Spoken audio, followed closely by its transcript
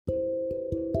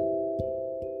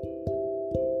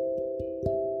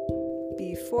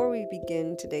Before we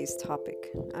begin today's topic,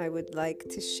 I would like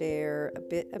to share a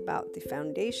bit about the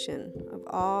foundation of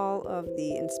all of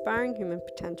the Inspiring Human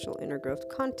Potential Inner Growth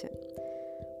content.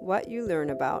 What you learn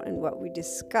about and what we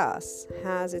discuss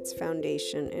has its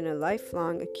foundation in a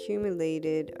lifelong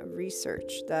accumulated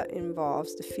research that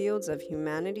involves the fields of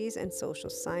humanities and social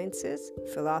sciences,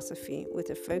 philosophy with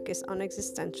a focus on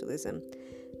existentialism,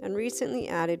 and recently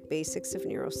added basics of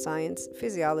neuroscience,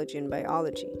 physiology, and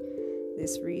biology.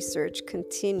 This research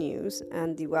continues,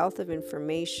 and the wealth of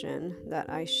information that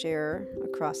I share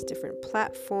across different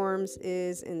platforms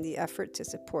is in the effort to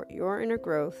support your inner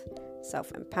growth,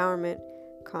 self-empowerment,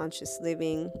 conscious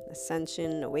living,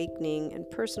 ascension, awakening, and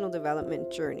personal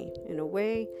development journey in a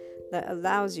way that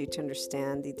allows you to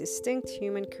understand the distinct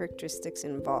human characteristics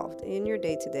involved in your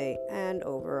day-to-day and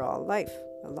overall life,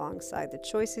 alongside the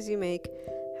choices you make,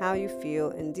 how you feel,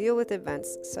 and deal with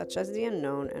events such as the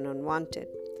unknown and unwanted.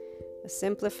 A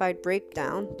simplified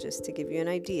breakdown, just to give you an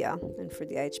idea, and for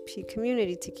the IHP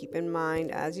community to keep in mind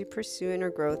as you pursue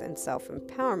inner growth and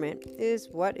self-empowerment, is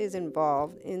what is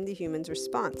involved in the human's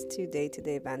response to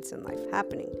day-to-day events and life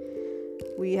happening.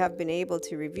 We have been able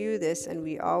to review this, and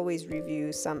we always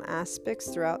review some aspects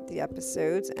throughout the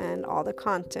episodes and all the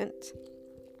content.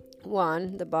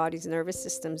 1. The body's nervous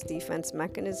system's defense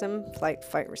mechanism,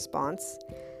 flight-fight response.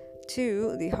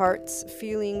 2. The heart's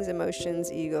feelings,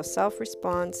 emotions, ego,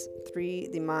 self-response. 3.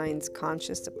 The mind's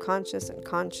conscious, subconscious, and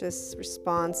conscious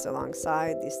response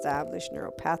alongside the established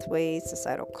neural pathways,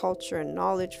 societal culture and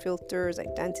knowledge filters,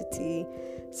 identity,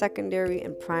 secondary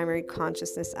and primary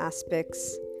consciousness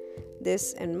aspects.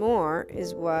 This and more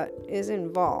is what is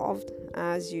involved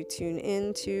as you tune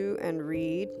into and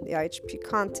read the IHP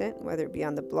content, whether it be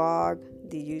on the blog,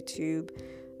 the YouTube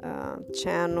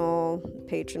channel,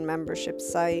 patron membership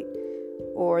site,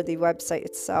 or the website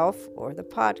itself, or the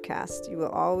podcast. You will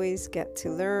always get to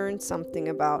learn something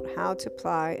about how to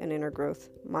apply an inner growth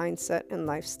mindset and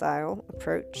lifestyle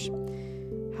approach,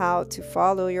 how to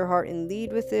follow your heart and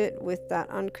lead with it with that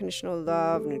unconditional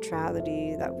love,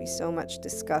 neutrality that we so much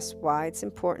discuss, why it's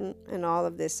important, and all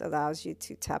of this allows you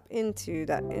to tap into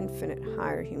that infinite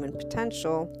higher human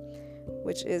potential,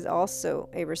 which is also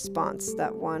a response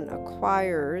that one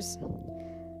acquires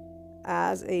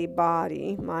as a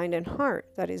body, mind, and heart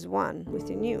that is one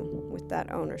within you with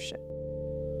that ownership.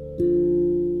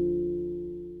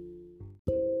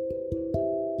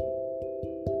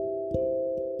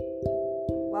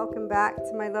 Welcome back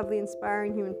to my lovely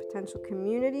Inspiring Human Potential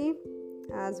community.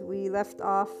 As we left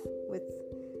off with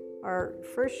our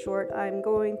first short, I'm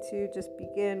going to just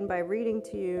begin by reading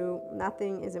to you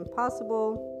Nothing is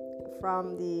Impossible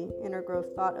from the Inner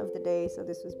Growth Thought of the Day. So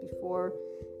this was before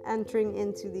entering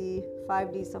into the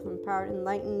 5D self-empowered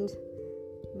enlightened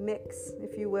mix,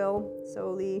 if you will,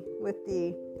 solely with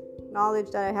the knowledge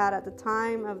that I had at the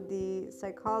time of the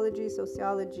psychology,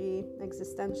 sociology,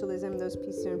 existentialism. Those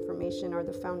pieces of information are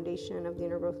the foundation of the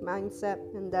inner growth mindset.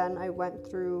 And then I went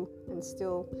through, and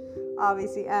still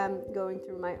obviously am going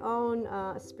through, my own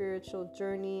spiritual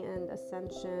journey and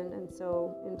ascension, and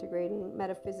so integrating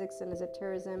metaphysics and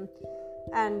esotericism.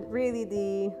 And really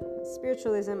the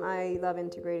spiritualism I love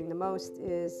integrating the most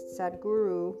is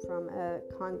Sadhguru, from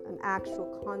an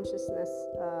actual consciousness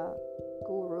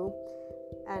guru,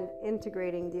 and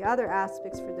integrating the other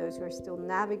aspects for those who are still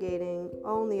navigating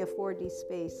only a 4D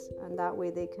space, and that way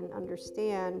they can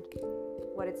understand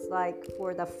what it's like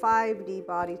for the 5D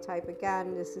body type.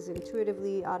 Again, this is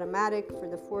intuitively automatic. For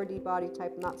the 4D body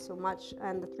type, not so much.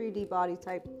 And the 3D body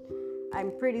type,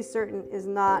 I'm pretty certain, is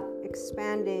not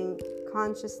expanding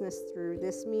consciousness through.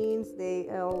 This means they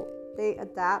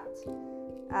adapt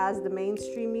as the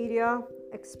mainstream media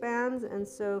expands. And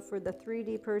so for the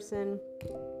 3D person,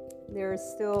 there's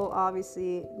still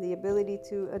obviously the ability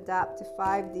to adapt to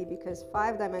 5D, because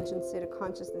 5-dimension state of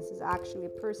consciousness is actually a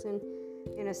person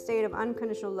in a state of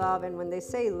unconditional love. And when they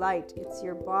say light, it's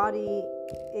your body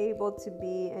able to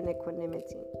be in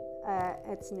equanimity.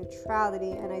 It's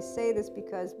neutrality. And I say this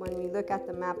because when we look at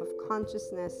the map of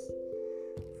consciousness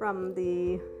from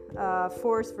the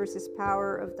Force versus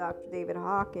Power of Dr. David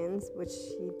Hawkins, which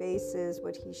he bases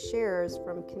what he shares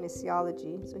from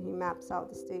kinesiology. So he maps out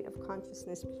the state of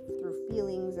consciousness through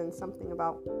feelings and something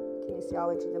about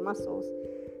kinesiology, the muscles,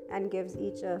 and gives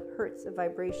each a hertz of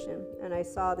vibration. And I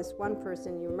saw this one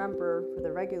person, you remember, for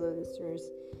the regular listeners,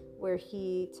 where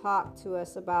he talked to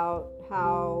us about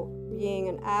how being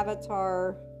an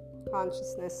avatar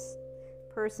consciousness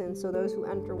person, so those who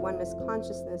enter oneness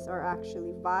consciousness are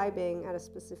actually vibing at a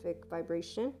specific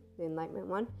vibration, the enlightenment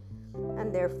one,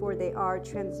 and therefore they are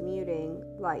transmuting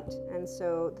light. And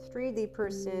so the 3D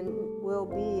person will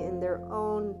be in their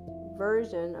own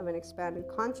version of an expanded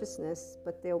consciousness,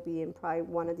 but they'll be in probably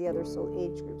one of the other soul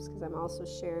age groups, because I'm also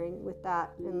sharing with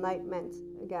that enlightenment,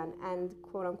 again, end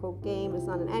quote unquote game. It's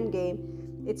not an end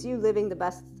game. It's you living the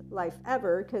best life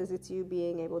ever, because it's you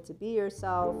being able to be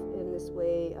yourself in this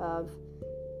way of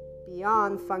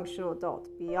beyond functional adult,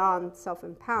 beyond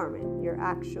self-empowerment. Your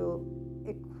actual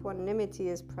equanimity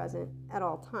is present at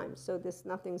all times. So this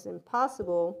nothing's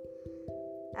impossible.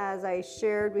 As I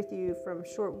shared with you from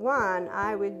short one,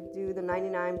 I would do the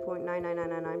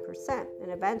 99.99999%. And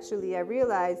eventually I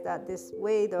realized that this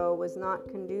way, though, was not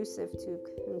conducive to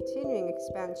continuing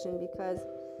expansion, because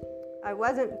I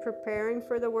wasn't preparing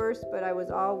for the worst, but I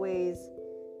was always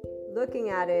looking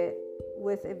at it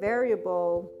with a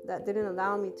variable that didn't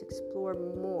allow me to explore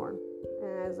more.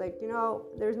 And I was like,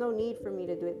 there's no need for me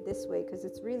to do it this way, because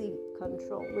it's really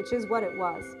control, which is what it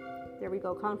was. There we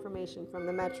go, confirmation from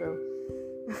the Metro.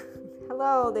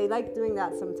 Hello, they like doing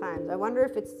that sometimes. I wonder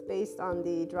if it's based on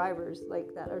the drivers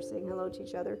like that are saying hello to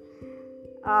each other.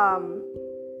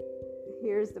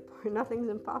 Here's the point, nothing's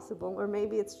impossible, or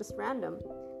maybe it's just random.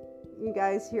 You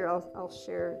guys here, I'll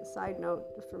share a side note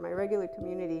for my regular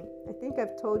community. I think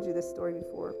I've told you this story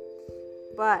before,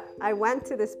 but I went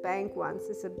to this bank once.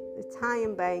 It's an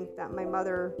Italian bank that my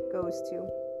mother goes to,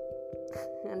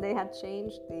 and they had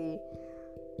changed the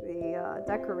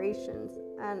decorations,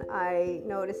 and I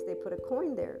noticed they put a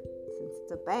coin there. Since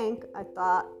it's a bank, I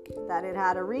thought that it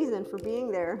had a reason for being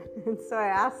there, and so I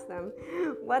asked them,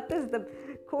 what does the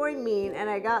coin mean? And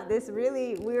I got this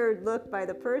really weird look by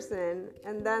the person,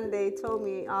 and then they told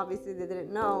me obviously they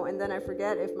didn't know, and then I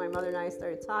forget if my mother and I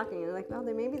started talking, and like, well,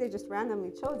 maybe they just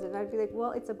randomly chose it. And I'd be like,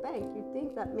 well, it's a bank. You'd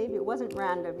think that maybe it wasn't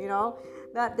random,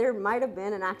 that there might have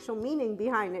been an actual meaning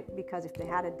behind it, because if they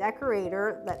had a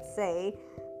decorator, let's say,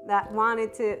 that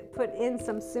wanted to put in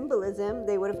some symbolism,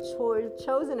 they would have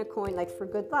chosen a coin like for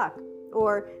good luck,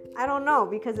 or I don't know,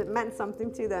 because it meant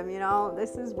something to them.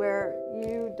 This is where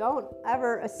you don't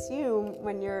ever assume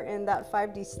when you're in that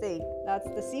 5D state. That's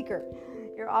the secret.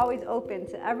 You're always open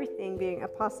to everything being a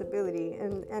possibility,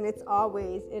 and it's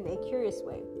always in a curious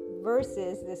way,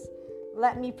 versus this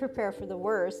let me prepare for the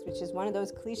worst, which is one of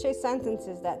those cliche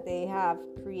sentences that they have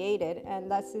created.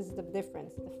 And this is the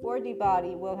difference. The 4D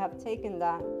body will have taken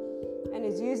that and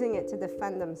is using it to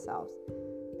defend themselves,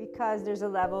 because there's a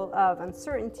level of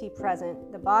uncertainty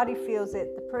present. The body feels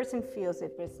it, the person feels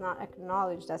it, but it's not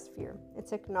acknowledged as fear.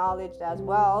 It's acknowledged as,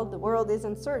 well, the world is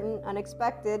uncertain,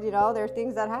 unexpected, there are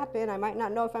things that happen. I might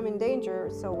not know if I'm in danger,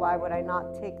 so why would I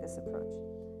not take this approach?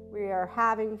 We are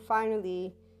having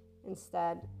finally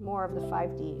instead more of the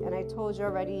 5D. And I told you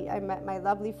already, I met my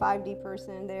lovely 5D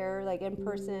person there, like in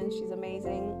person. She's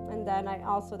amazing. And then I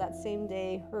also that same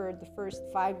day heard the first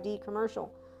 5D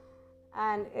commercial,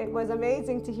 and it was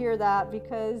amazing to hear that,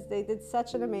 because they did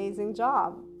such an amazing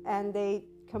job, and they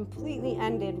completely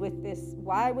ended with this: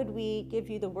 why would we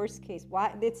give you the worst case?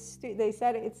 Why they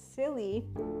said it's silly,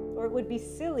 or it would be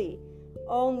silly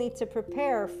only to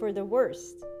prepare for the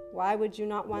worst. Why would you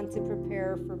not want to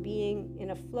prepare for being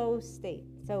in a flow state?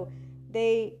 So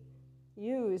they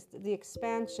used the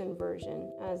expansion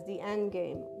version as the end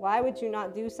game. Why would you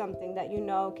not do something that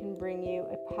can bring you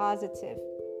a positive,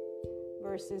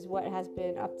 versus what has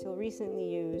been up till recently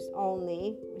used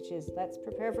only, which is let's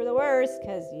prepare for the worst,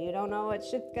 because you don't know what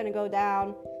shit's going to go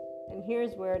down. And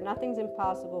here's where nothing's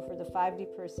impossible for the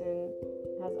 5D person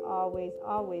has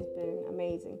always been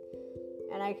amazing.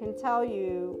 And I can tell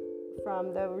you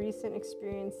from the recent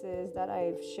experiences that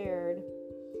I've shared,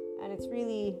 and it's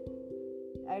really,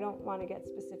 I don't want to get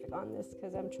specific on this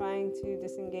because I'm trying to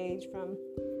disengage from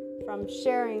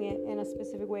sharing it in a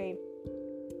specific way,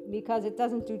 because it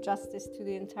doesn't do justice to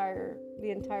the entire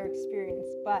experience.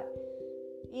 But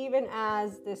even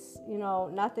as this,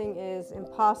 nothing is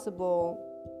impossible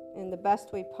in the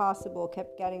best way possible,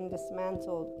 kept getting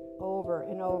dismantled over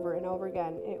and over and over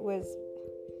again. It was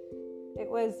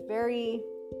very,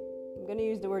 I'm going to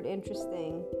use the word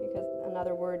interesting, because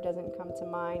another word doesn't come to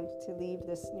mind to leave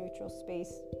this neutral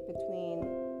space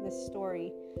between this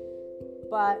story.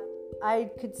 But I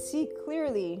could see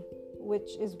clearly,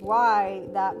 which is why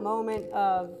that moment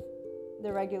of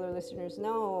the regular listeners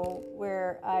know,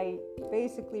 where I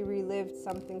basically relived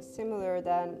something similar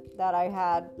that I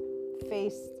had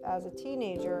faced as a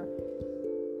teenager.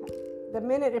 The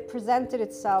minute it presented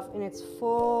itself in its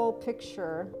full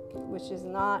picture, which is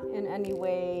not in any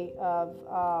way of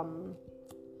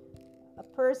a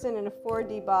person in a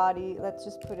 4D body, let's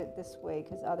just put it this way,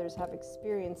 because others have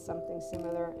experienced something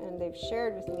similar, and they've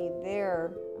shared with me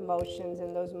their emotions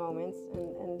in those moments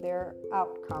and their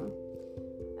outcome.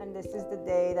 And this is the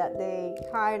day that they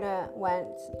kind of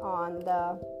went on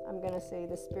the I'm going to say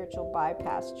the spiritual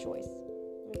bypass choice.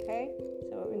 Okay?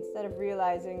 So instead of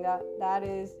realizing that that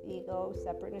is ego,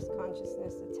 separateness,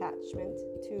 consciousness, attachment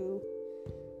to,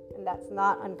 and that's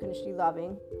not unconditionally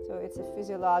loving. So it's a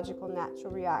physiological,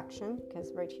 natural reaction,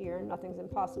 because right here, nothing's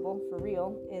impossible for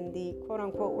real in the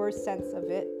quote-unquote worst sense of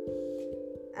it.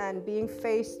 And being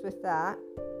faced with that,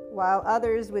 while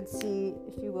others would see,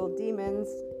 if you will, demons,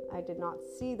 I did not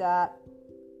see that,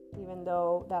 even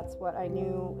though that's what I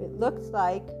knew it looked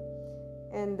like.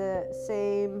 In the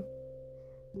same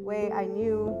way I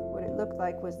knew what it looked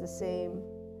like was the same,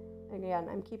 again,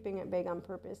 I'm keeping it vague on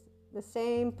purpose. The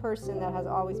same person that has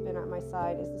always been at my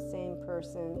side is the same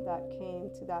person that came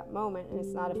to that moment. And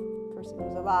it's not a person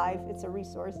who's alive, it's a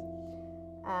resource.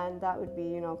 And that would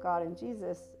be, God and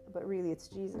Jesus. But really it's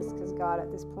Jesus, because God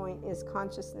at this point is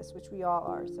consciousness, which we all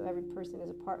are. So every person is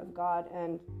a part of God,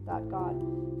 and that God,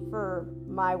 for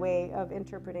my way of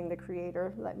interpreting the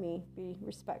Creator, let me be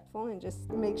respectful and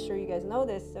just make sure you guys know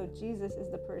this. So Jesus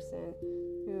is the person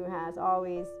who has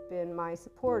always been my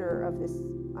supporter of this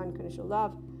unconditional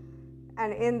love.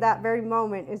 And in that very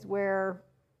moment is where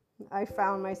I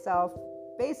found myself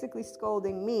basically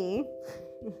scolding me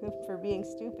for being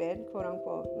stupid, quote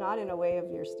unquote, not in a way of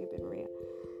 "you're stupid, Maria,"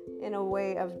 in a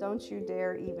way of don't you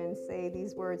dare even say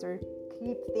these words or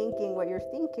keep thinking what you're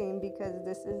thinking, because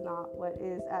this is not what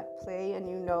is at play, and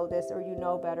you know this, or you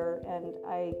know better. And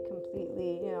I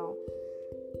completely,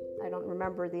 I don't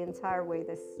remember the entire way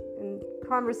this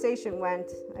conversation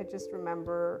went. I just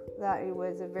remember that it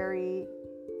was a very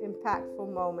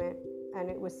impactful moment, and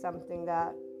it was something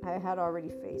that I had already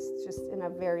faced, just in a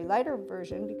very lighter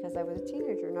version, because I was a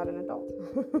teenager, not an adult.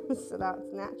 So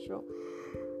that's natural.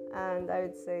 And I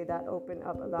would say that opened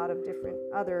up a lot of different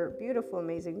other beautiful,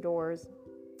 amazing doors,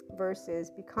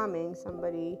 versus becoming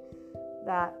somebody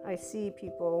that I see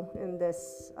people in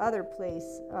this other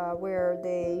place where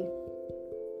they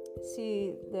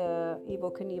see the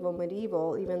Evel Knievel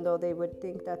medieval, even though they would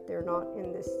think that they're not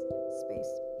in this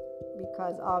space.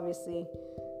 Because obviously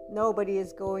nobody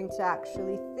is going to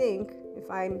actually think, if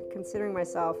I'm considering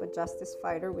myself a justice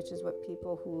fighter, which is what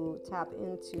people who tap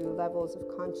into levels of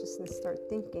consciousness start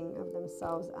thinking of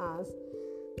themselves as,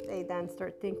 they then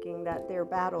start thinking that their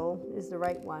battle is the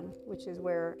right one, which is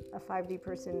where a 5D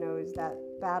person knows that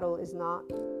battle is not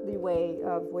the way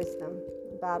of wisdom.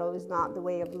 Battle is not the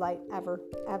way of light, ever,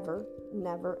 ever,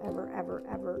 never, ever, ever,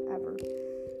 ever, ever.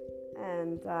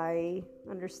 And I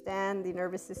understand the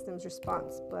nervous system's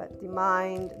response, but the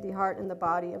mind, the heart, and the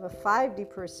body of a 5D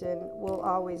person will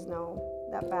always know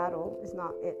that battle is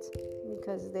not it,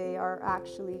 because they are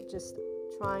actually just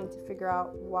trying to figure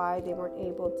out why they weren't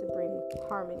able to bring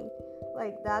harmony.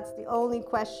 Like, that's the only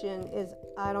question, is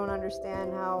I don't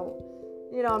understand how,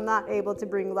 I'm not able to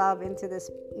bring love into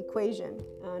this equation,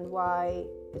 and why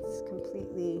it's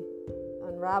completely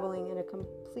unraveling in a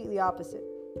completely opposite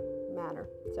manner.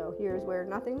 So here's where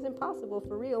nothing's impossible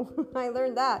for real. I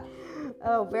learned that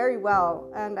very well,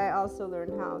 and I also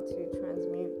learned how to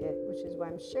transmute it, which is why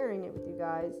I'm sharing it with you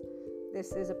guys.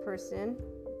 This is a person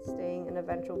staying in a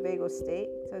ventral vagal state,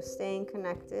 so staying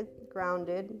connected,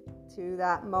 grounded to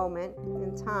that moment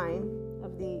in time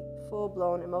of the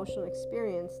full-blown emotional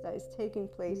experience that is taking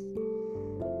place,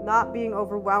 not being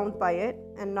overwhelmed by it,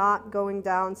 and not going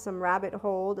down some rabbit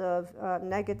hole of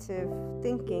negative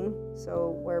thinking. So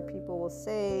where people will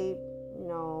say,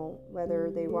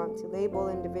 whether they want to label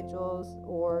individuals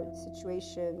or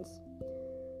situations,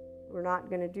 we're not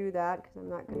going to do that, because I'm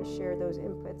not going to share those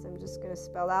inputs. I'm just going to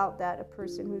spell out that a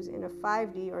person who's in a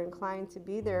 5D or inclined to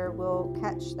be there will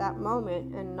catch that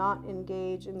moment and not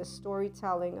engage in the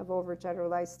storytelling of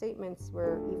overgeneralized statements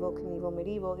where Evel Knievel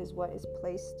medieval is what is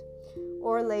placed,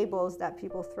 or labels that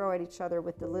people throw at each other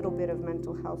with the little bit of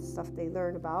mental health stuff they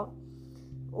learn about,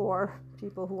 or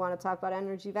people who want to talk about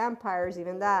energy vampires,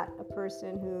 even that. A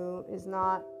person who is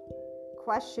not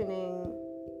questioning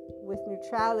with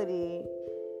neutrality,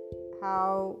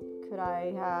 how could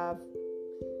I have,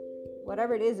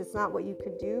 whatever it is, it's not what you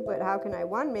could do, but how can I,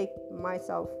 one, make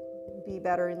myself be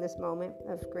better in this moment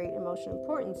of great emotional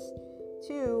importance?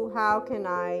 Two, how can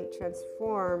I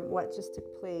transform what just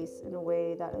took place in a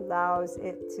way that allows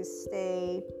it to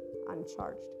stay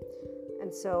uncharged?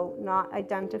 And so not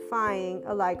identifying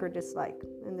a like or dislike.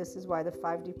 And this is why the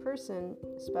 5D person,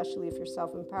 especially if you're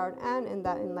self-empowered and in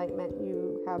that enlightenment,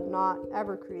 you have not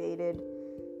ever created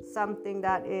something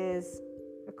that is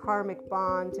a karmic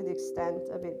bond to the extent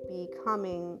of it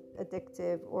becoming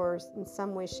addictive or in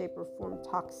some way, shape, or form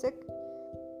toxic.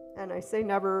 And I say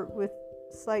never with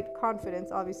slight confidence.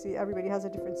 Obviously, everybody has a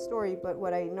different story, but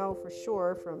what I know for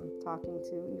sure from talking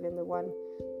to even the one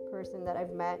person that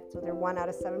I've met. So they're 1 out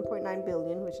of 7.9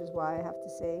 billion, which is why I have to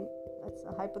say that's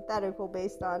a hypothetical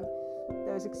based on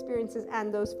those experiences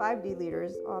and those 5D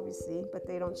leaders, obviously, but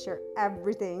they don't share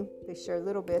everything. They share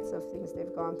little bits of things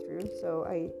they've gone through. So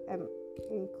I am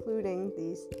including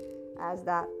these as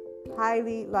that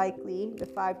highly likely the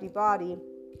 5D body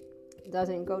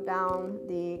doesn't go down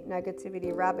the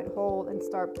negativity rabbit hole and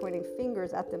start pointing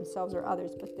fingers at themselves or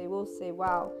others, but they will say,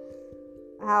 wow,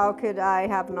 how could I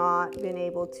have not been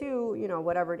able to,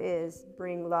 whatever it is,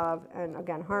 bring love and,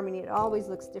 again, harmony. It always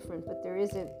looks different, but there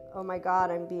isn't, oh my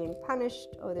God, I'm being punished,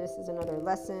 or this is another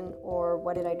lesson, or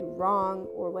what did I do wrong,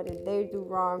 or what did they do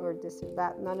wrong, or this or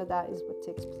that. None of that is what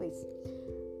takes place.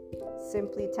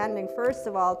 Simply tending, first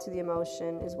of all, to the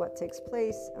emotion is what takes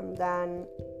place, and then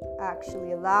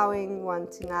actually allowing one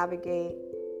to navigate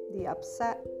the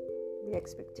upset, the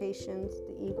expectations,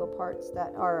 the ego parts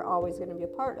that are always going to be a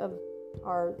part of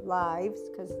our lives,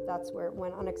 because that's where,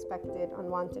 when unexpected,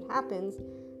 unwanted happens,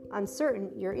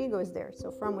 uncertain, your ego is there. So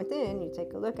from within, you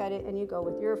take a look at it and you go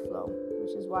with your flow,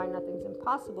 which is why nothing's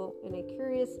impossible in a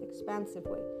curious, expansive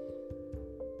way.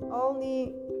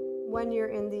 Only when you're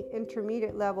in the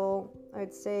intermediate level,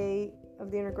 I'd say, of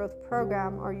the inner growth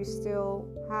program, are you still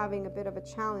having a bit of a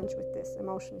challenge with this,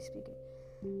 emotionally speaking.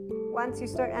 Once you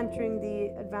start entering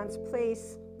the advanced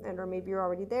place, or maybe you're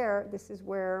already there, this is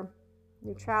where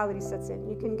neutrality sets in.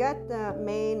 You can get the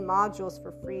main modules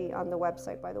for free on the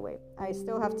website, by the way. I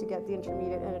still have to get the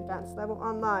intermediate and advanced level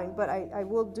online, but I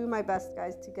will do my best,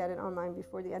 guys, to get it online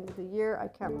before the end of the year. I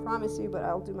can't promise you, but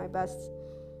I'll do my best,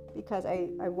 because I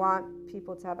want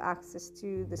people to have access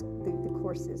to the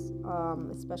courses,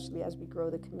 especially as we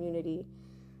grow the community.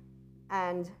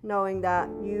 And knowing that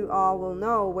you all will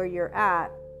know where you're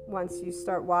at once you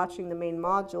start watching the main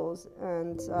modules.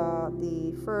 And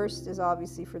the first is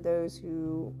obviously for those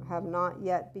who have not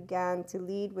yet began to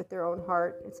lead with their own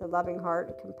heart. It's a loving heart,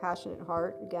 a compassionate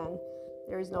heart. Again,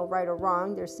 there is no right or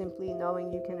wrong. There's simply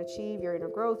knowing you can achieve your inner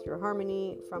growth, your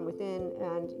harmony from within,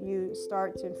 and you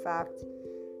start to, in fact,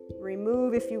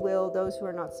 remove, if you will, those who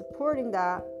are not supporting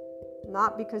that,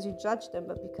 not because you judge them,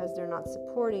 but because they're not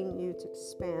supporting you to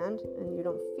expand, and you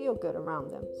don't feel good around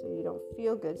them. So you don't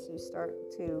feel good, so you start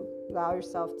to allow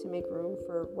yourself to make room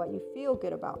for what you feel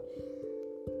good about.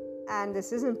 And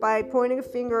this isn't by pointing a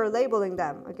finger or labeling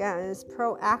them. Again, it's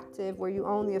proactive, where you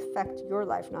only affect your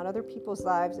life, not other people's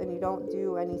lives, and you don't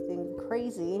do anything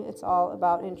crazy. It's all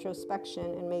about introspection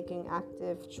and making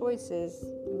active choices,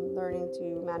 learning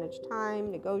to manage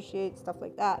time, negotiate, stuff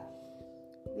like that.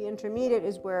 The intermediate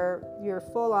is where you're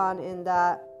full on in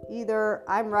that either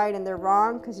I'm right and they're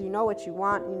wrong, because you know what you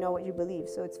want, you know what you believe.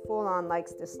 So it's full on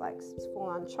likes, dislikes. It's full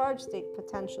on charge state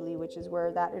potentially, which is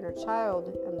where that inner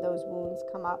child and those wounds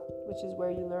come up, which is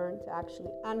where you learn to actually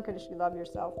unconditionally love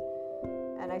yourself.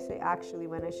 And I say actually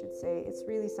when I should say it's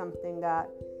really something that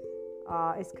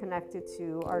is connected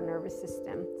to our nervous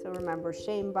system. So remember,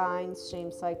 shame binds,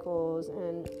 shame cycles,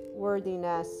 and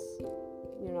worthiness,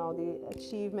 the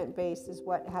achievement base is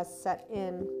what has set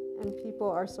in, and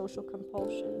people are social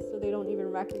compulsions, so they don't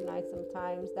even recognize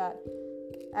sometimes that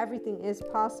everything is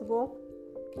possible,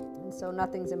 and so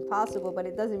nothing's impossible, but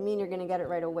it doesn't mean you're going to get it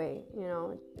right away.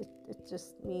 It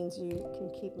just means you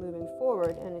can keep moving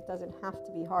forward, and it doesn't have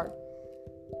to be hard.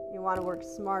 You want to work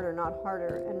smarter, not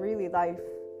harder, and really life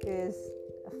is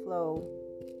a flow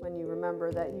when you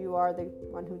remember that you are the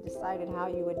one who decided how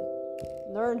you would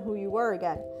learn who you were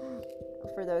again,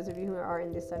 for those of you who are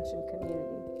in the Ascension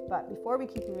community. But before we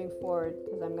keep moving forward,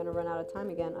 because I'm going to run out of time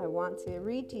again, I want to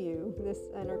read to you this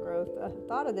inner growth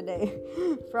thought of the day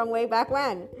from way back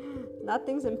when.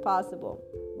 Nothing's impossible.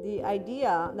 The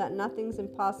idea that nothing's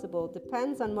impossible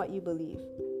depends on what you believe,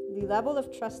 the level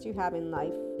of trust you have in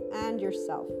life and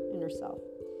yourself, inner self,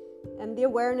 and the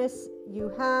awareness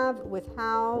you have with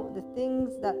how the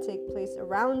things that take place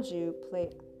around you play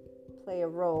a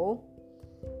role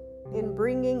in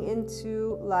bringing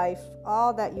into life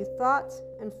all that you thought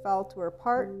and felt were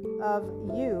part of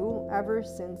you ever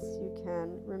since you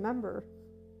can remember.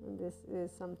 And this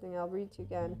is something I'll read to you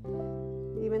again.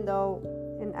 Even though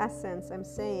in essence I'm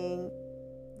saying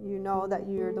you know that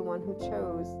you're the one who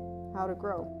chose how to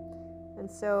grow. And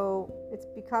so it's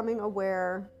becoming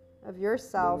aware of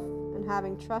yourself and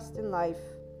having trust in life,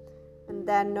 and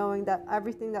then knowing that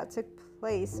everything that took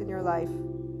place in your life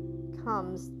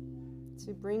comes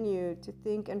to bring you to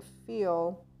think and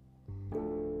feel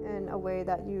in a way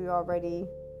that you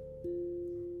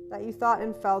thought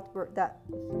and felt were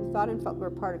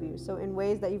part of you. So in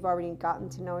ways that you've already gotten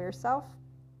to know yourself,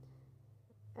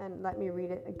 And let me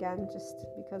read it again, just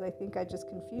because I think I just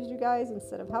confused you guys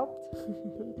instead of helped.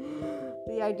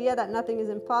 The idea that nothing is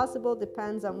impossible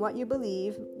depends on what you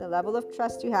believe, the level of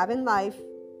trust you have in life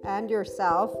and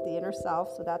yourself, the inner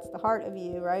self. So that's the heart of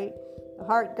you, right? The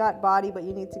heart, gut, body, but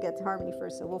you need to get to harmony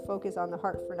first. So we'll focus on the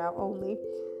heart for now only,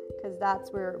 because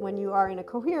that's where, when you are in a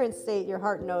coherent state, your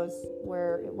heart knows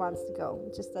where it wants to go.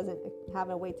 It just doesn't have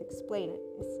a way to explain it.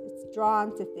 It's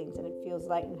drawn to things, and it feels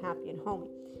light and happy and homey.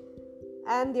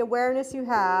 And the awareness you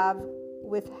have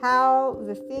with how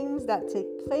the things that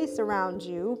take place around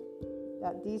you,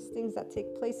 that these things that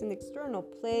take place in the external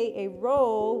play a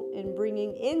role in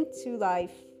bringing into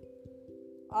life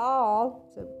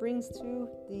all, so it brings to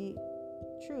the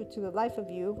true to the life of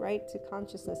you, right, to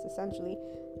consciousness essentially,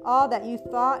 all that you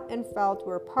thought and felt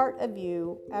were a part of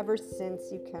you ever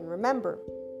since you can remember.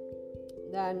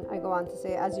 Then I go on to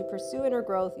say, as you pursue inner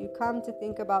growth, you come to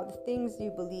think about the things you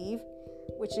believe,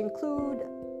 which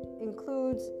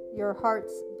includes your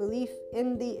heart's belief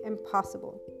in the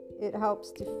impossible. It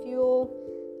helps to fuel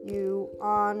you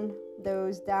on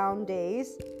those down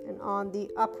days and on the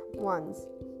up ones,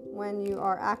 when you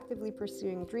are actively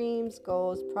pursuing dreams,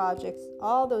 goals, projects,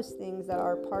 all those things that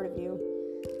are part of you,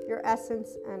 your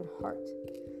essence and heart.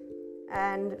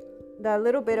 And the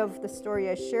little bit of the story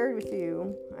I shared with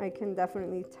you, I can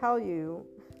definitely tell you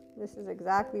this is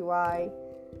exactly why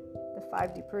the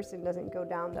 5D person doesn't go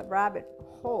down the rabbit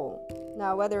hole.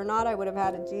 Now, whether or not I would have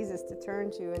had a Jesus to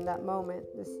turn to in that moment,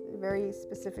 this very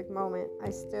specific moment,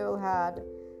 I still had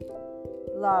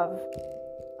love,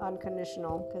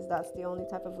 unconditional, because that's the only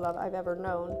type of love I've ever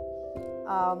known.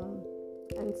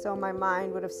 And so my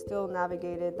mind would have still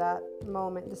navigated that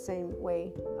moment the same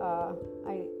way.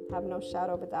 I have no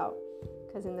shadow of a doubt,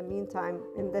 because in the meantime,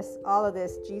 in this, all of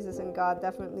this, Jesus and God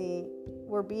definitely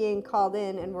were being called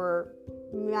in and were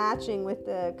matching with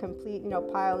the complete,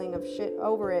 piling of shit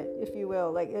over it, if you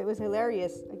will. Like, it was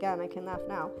hilarious. Again, I can laugh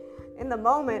now. In the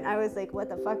moment, I was like, what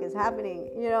the fuck is happening?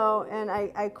 And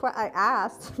I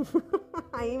asked,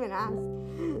 I even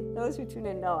asked. Those who tune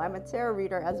in know I'm a tarot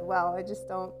reader as well. I just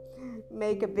don't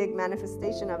make a big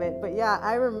manifestation of it. But yeah,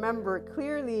 I remember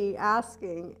clearly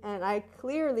asking, and I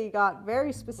clearly got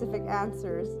very specific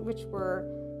answers, which were,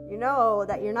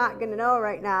 that you're not going to know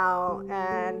right now,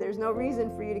 and there's no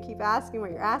reason for you to keep asking what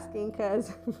you're asking,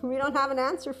 because we don't have an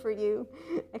answer for you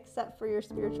except for your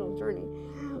spiritual journey.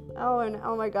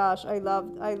 Oh my gosh, I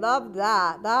loved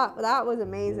that. That was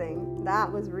amazing.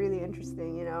 That was really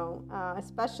interesting,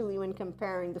 especially when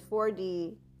comparing the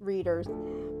 4D readers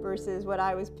versus what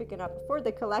I was picking up for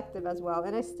the collective as well.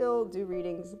 And I still do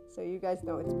readings, so you guys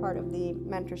know it's part of the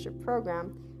mentorship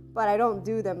program. But I don't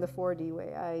do them the 4D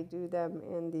way. I do them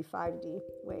in the 5D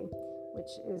way, which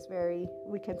is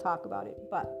we can talk about it.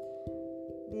 But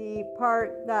the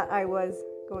part that I was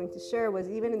going to share was,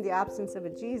 even in the absence of a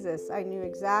Jesus, I knew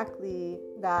exactly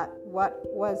that what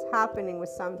was happening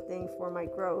was something for my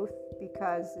growth,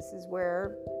 because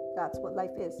that's what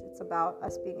life is. It's about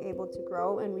us being able to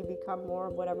grow, and we become more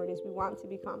of whatever it is we want to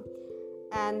become.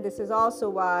 And this is also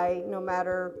why, no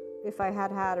matter if I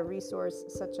had had a resource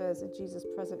such as a Jesus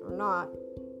present or not,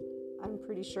 I'm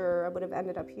pretty sure I would have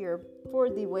ended up here, for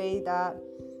the way that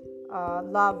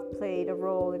love played a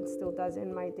role and still does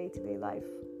in my day-to-day life.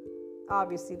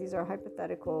 Obviously, these are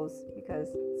hypotheticals, because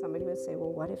somebody would say,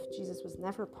 well, what if Jesus was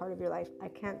never part of your life? I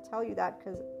can't tell you that,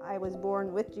 because I was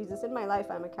born with Jesus in my life.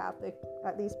 I'm a Catholic,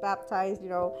 at least baptized,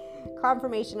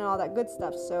 confirmation and all that good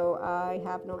stuff. So I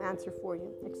have no answer for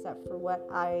you except for what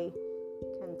I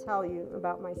can tell you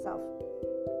about myself.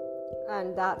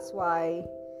 And that's why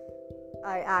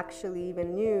I actually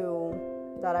even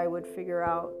knew that I would figure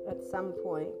out at some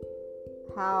point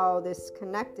how this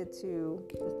connected to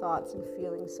the thoughts and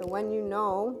feelings. So when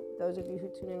those of you who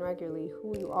tune in regularly,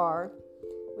 who you are,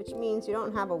 which means you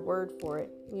don't have a word for it.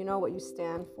 You know what you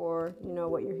stand for. You know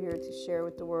what you're here to share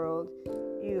with the world.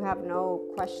 You have no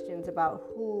questions about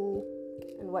who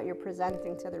and what you're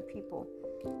presenting to other people.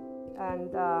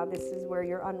 And this is where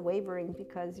you're unwavering,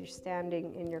 because you're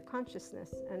standing in your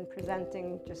consciousness and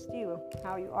presenting just you,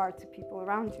 how you are to people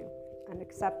around you, and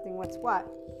accepting what's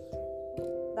what.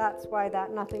 That's why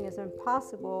that nothing is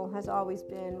impossible has always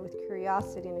been with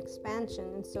curiosity and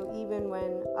expansion. And so even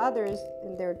when others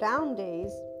in their down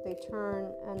days, they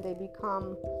turn and they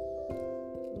become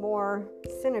more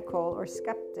cynical or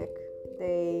skeptic,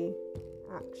 they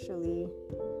actually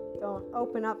don't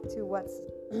open up to what's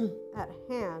at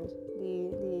hand.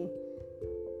 The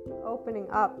opening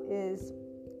up is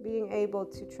being able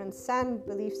to transcend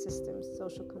belief systems,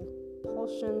 social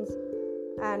compulsions,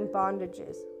 and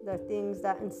bondages. the things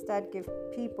that instead give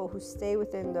people who stay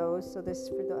within those, so this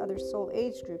for the other soul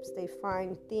age groups, they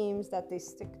find themes that they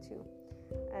stick to.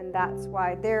 And that's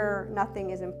why their nothing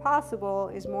is impossible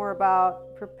is more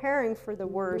about preparing for the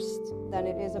worst than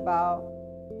it is about,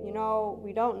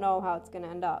 we don't know how it's going to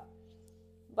end up.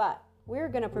 But we're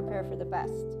going to prepare for the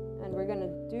best. And we're going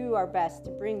to do our best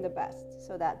to bring the best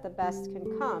so that the best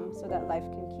can come, so that life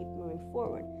can keep moving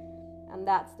forward. And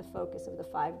that's the focus of the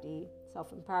 5D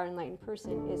self-empowered enlightened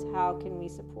person, is how can we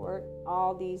support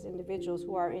all these individuals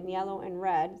who are in yellow and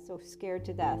red, so scared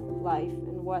to death of life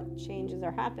and what changes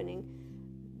are happening.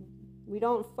 We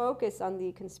don't focus on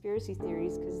the conspiracy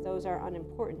theories because those are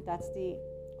unimportant. That's the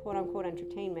quote-unquote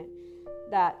entertainment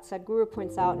that Sadhguru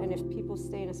points out. And if people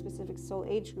stay in a specific soul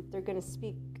age group, they're going to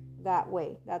speak that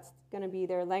way. That's going to be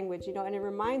their language, and it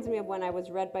reminds me of when I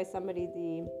was read by somebody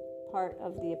the part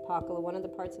of the apocalypse, one of the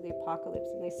parts of the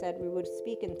apocalypse, and they said we would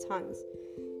speak in tongues,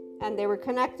 and they were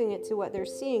connecting it to what they're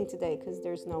seeing today, because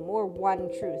there's no more one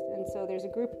truth. And so there's a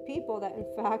group of people that in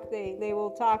fact they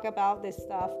will talk about this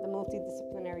stuff, the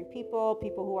multidisciplinary people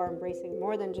who are embracing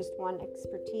more than just one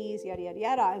expertise, yada yada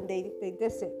yada, and they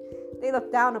diss it, they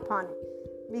look down upon it,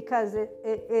 because it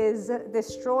is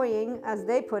destroying, as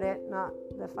they put it. Not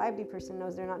the 5D person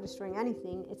knows they're not destroying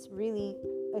anything. It's really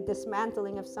a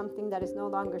dismantling of something that is no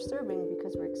longer serving,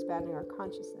 because we're expanding our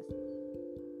consciousness.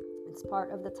 It's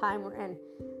part of the time we're in.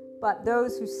 But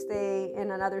those who stay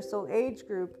in another soul age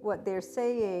group, what they're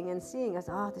saying and seeing is,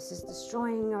 this is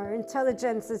destroying our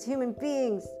intelligence as human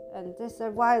beings, and this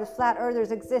is why the flat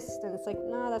earthers exist. And it's like,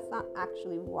 no, that's not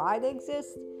actually why they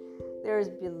exist. There's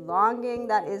belonging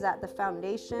that is at the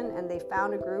foundation, and they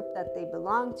found a group that they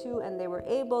belong to, and they were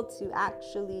able to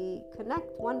actually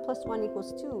connect 1 + 1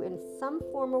 = 2 in some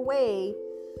form or way.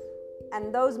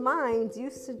 And those minds,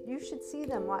 you should see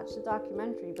them, watch the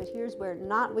documentary. But here's where,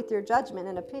 not with your judgment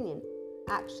and opinion,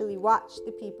 actually watch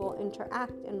the people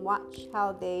interact and watch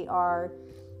how they are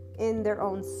in their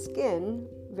own skin,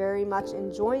 very much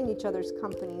enjoying each other's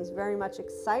companies, very much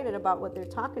excited about what they're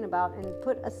talking about, and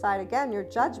put aside again your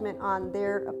judgment on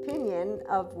their opinion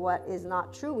of what is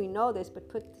not true. We know this, but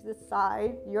put to the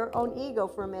side your own ego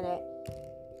for a minute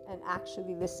and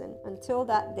actually listen. Until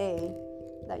that day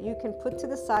that you can put to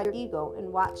the side your ego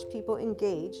and watch people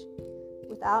engage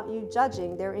without you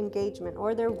judging their engagement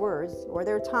or their words or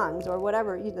their tongues or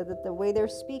whatever, either the way they're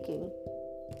speaking.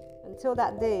 Until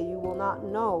that day, you will not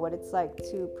know what it's like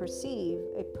to perceive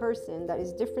a person that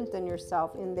is different than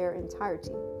yourself in their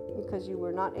entirety, because you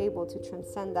were not able to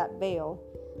transcend that veil.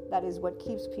 That is what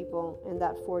keeps people in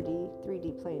that 4D,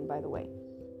 3D plane, by the way,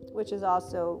 which is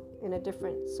also in a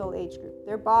different soul age group.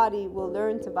 Their body will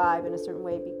learn to vibe in a certain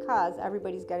way, because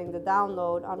everybody's getting the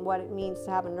download on what it means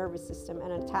to have a nervous system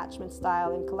and attachment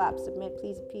style and collapse, submit,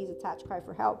 please, appease, attach, cry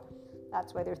for help.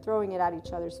 That's why they're throwing it at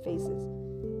each other's faces.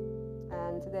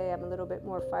 And today I'm a little bit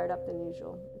more fired up than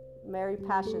usual. Very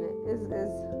passionate, is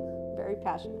very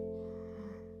passionate.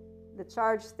 The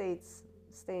charged states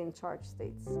stay in charged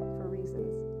states for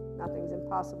reasons. Nothing's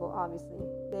impossible, obviously.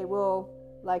 They will,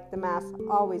 like the mass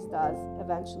always does,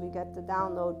 eventually get the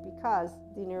download, because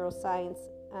the neuroscience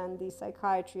and the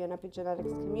psychiatry and epigenetics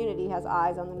community has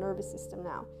eyes on the nervous system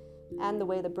now, and the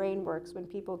way the brain works when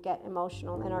people get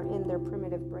emotional and are in their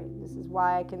primitive brain. This is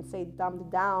why I can say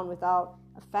dumbed down without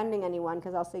offending anyone,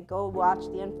 because I'll say go watch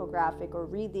the infographic or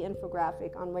read the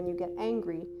infographic on when you get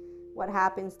angry, what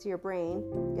happens to your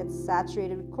brain. Gets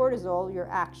saturated with cortisol, you're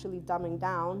actually dumbing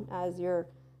down, as your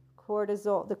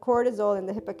the cortisol in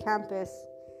the hippocampus,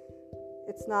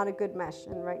 it's not a good mesh,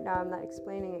 and right now I'm not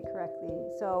explaining it correctly.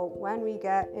 So when we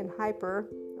get in hyper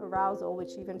arousal,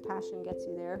 which even passion gets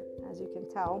you there, as you can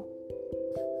tell,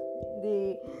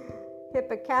 the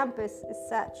hippocampus is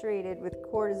saturated with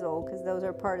cortisol, because those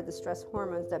are part of the stress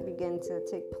hormones that begin to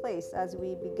take place as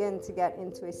we begin to get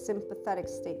into a sympathetic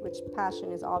state, which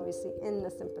passion is obviously in the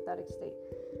sympathetic state,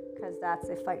 because that's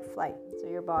a fight flight. So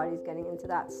your body's getting into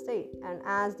that state, and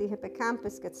as the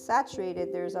hippocampus gets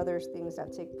saturated, there's other things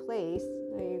that take place.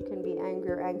 You can be angry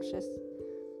or anxious.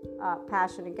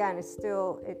 Passion, again, is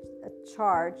still, it's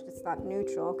charged, it's not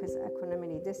neutral, because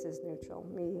equanimity, this is neutral.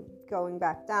 Me going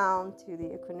back down to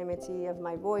the equanimity of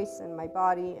my voice and my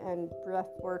body and breath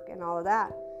work and all of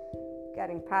that.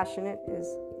 Getting passionate is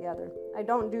the other. I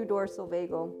don't do dorsal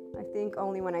vagal. I think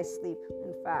only when I sleep,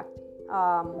 in fact.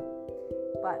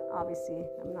 But obviously,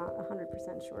 I'm not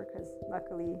 100% sure, because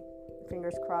luckily,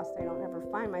 fingers crossed, I don't ever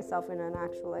find myself in an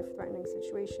actual life-threatening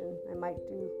situation. I might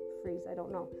do freeze, I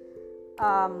don't know.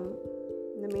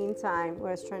 In the meantime, what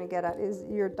I was trying to get at is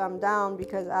you're dumbed down,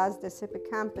 because as this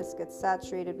hippocampus gets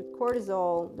saturated with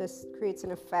cortisol, this creates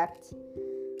an effect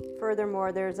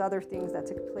furthermore, there's other things that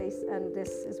took place, and this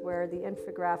is where the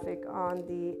infographic on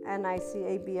the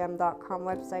nicabm.com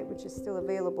website, which is still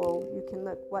available, you can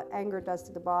look what anger does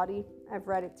to the body. I've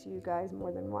read it to you guys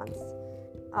more than once.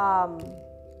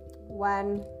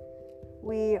 When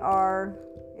we are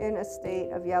in a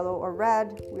state of yellow or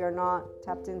red, we are not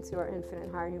tapped into our infinite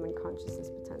higher human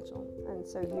consciousness potential. And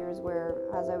so here's where,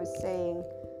 as I was saying,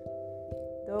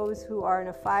 those who are in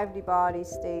a 5D body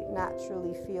state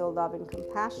naturally feel love and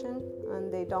compassion,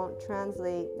 and they don't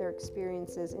translate their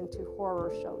experiences into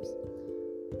horror shows.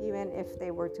 Even if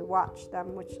they were to watch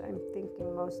them, which I'm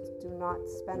thinking most do not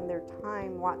spend their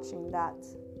time watching that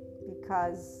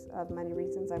because of many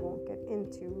reasons I won't get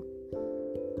into.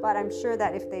 But I'm sure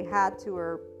that if they had to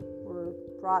or were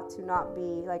brought to not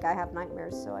be, like I have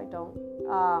nightmares, so I don't,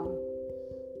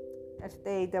 if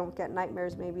they don't get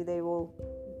nightmares, maybe they will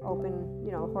open,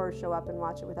 a horror show up and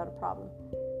watch it without a problem,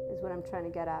 is what I'm trying to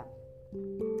get at.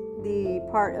 The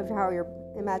part of how your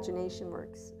imagination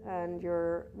works and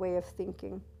your way of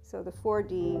thinking. So the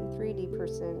 4D, 3D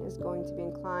person is going to be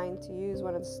inclined to use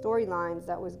one of the storylines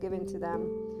that was given to them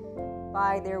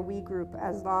by their we group,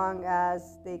 as long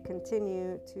as they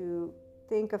continue to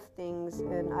think of things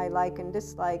and I like and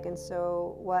dislike. And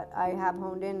so what I have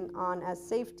honed in on as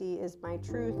safety is my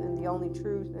truth and the only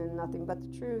truth and nothing but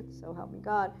the truth, so help me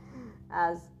God,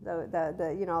 as the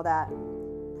that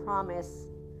promise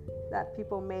that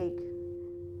people make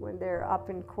when they're up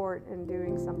in court and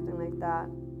doing something like that.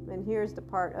 And here's the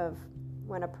part of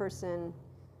when a person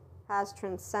has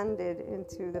transcended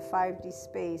into the 5D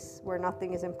space where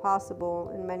nothing is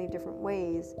impossible in many different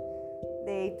ways.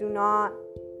 They do not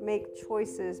make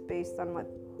choices based on what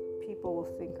people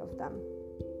will think of them.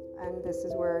 And this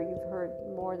is where you've heard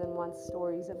more than once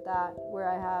stories of that, where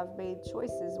I have made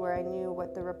choices where I knew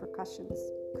what the repercussions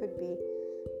could be,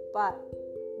 but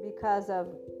because of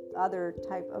other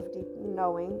type of deep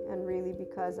knowing, and really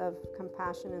because of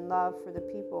compassion and love for the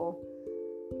people,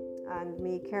 and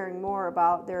me caring more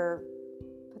about their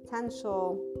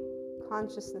potential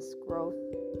consciousness growth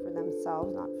for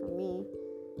themselves, not for me,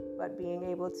 but being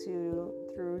able to,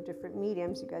 through different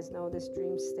mediums, you guys know this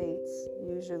dream states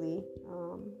usually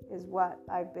is what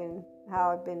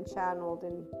how I've been channeled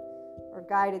and or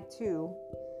guided to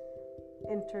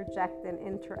interject and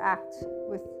interact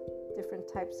with different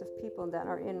types of people that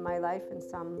are in my life, and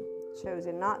some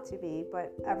chosen not to be.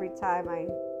 But every time I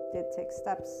did take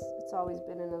steps, it's always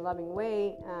been in a loving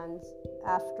way, and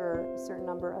after a certain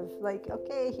number of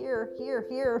okay, here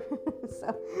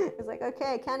so it's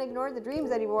okay, I can't ignore the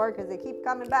dreams anymore because they keep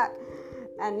coming back,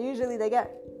 and usually they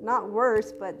get not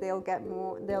worse, but they'll get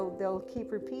more, they'll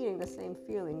keep repeating the same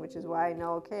feeling, which is why I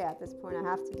know, okay, at this point I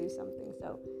have to do something.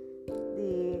 So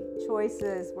the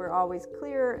choices were always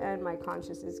clear, and my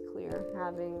conscience is clear,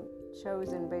 having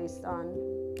chosen based on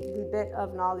the bit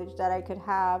of knowledge that I could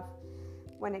have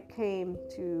when it came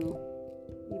to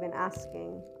even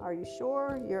asking, are you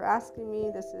sure you're asking me?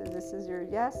 This is your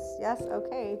yes,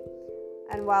 okay.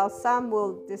 And while some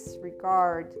will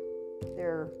disregard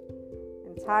their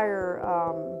entire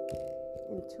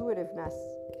intuitiveness,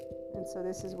 and so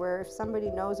this is where if somebody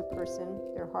knows a person,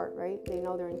 their heart, right, they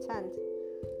know their intent,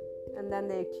 and then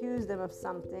they accuse them of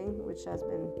something, which has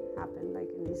happened like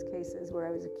in these cases where I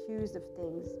was accused of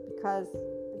things because,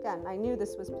 again, I knew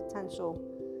this was potential.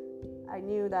 I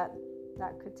knew that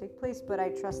could take place, but I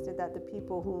trusted that the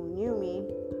people who knew me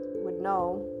would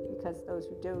know, because those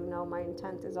who do know my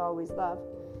intent is always love.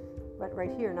 But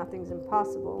right here, nothing's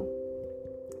impossible.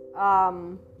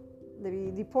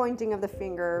 The pointing of the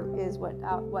finger is what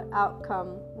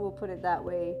outcome, we'll put it that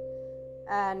way.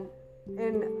 And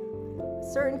in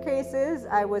certain cases,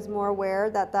 I was more aware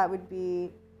that would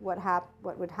be what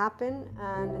would happen,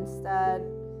 and instead,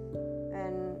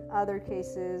 in other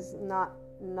cases,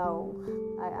 no,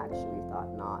 I actually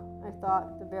thought not. I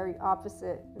thought the very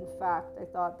opposite. In fact, I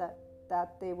thought that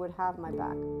they would have my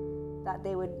back, that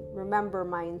they would remember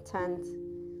my intent.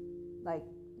 I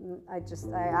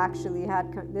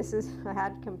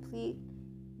had complete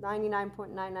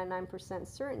 99.999%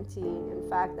 certainty. In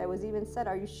fact, I was even said,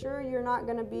 are you sure you're not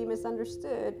going to be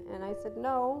misunderstood? And I said,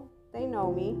 no, they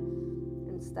know me.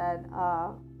 Instead,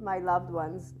 my loved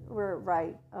ones were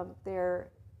right of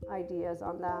their ideas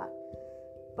on that.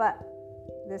 But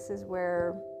this is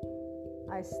where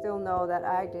I still know that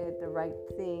I did the right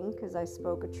thing, because I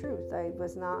spoke a truth. I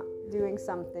was not doing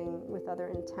something with other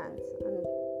intent. And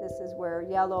this is where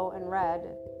yellow and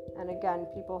red, and again,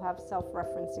 people have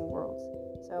self-referencing worlds.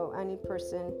 So any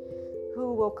person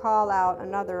who will call out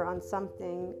another on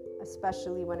something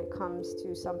especially when it comes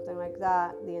to something like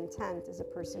that. The intent is a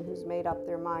person who's made up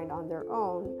their mind on their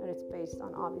own, and it's based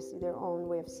on obviously their own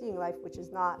way of seeing life, which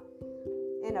is not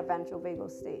in a ventral vagal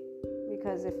state.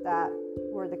 Because if that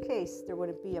were the case, there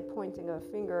wouldn't be a pointing of a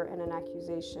finger and an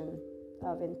accusation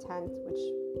of intent, which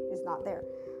is not there.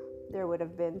 There would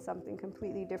have been something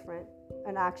completely different,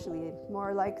 and actually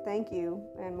more like thank you,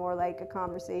 and more like a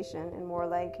conversation, and more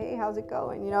like, hey, how's it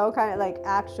going? You know, kind of like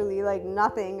actually like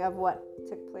nothing of what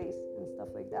took place and stuff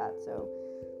like that. So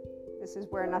this is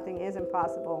where nothing is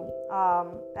impossible.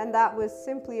 And that was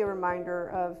simply a reminder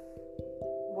of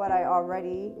what I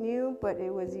already knew, but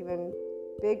it was even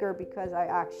bigger because I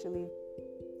actually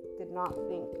did not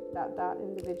think that that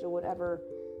individual would ever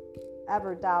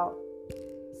doubt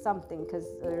something, because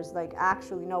there's like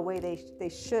actually no way they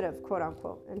should have, quote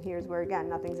unquote. And here's where again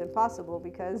nothing's impossible,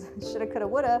 because shoulda, coulda,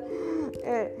 woulda,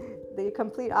 the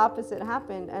complete opposite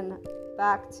happened. And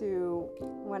back to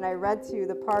when I read to you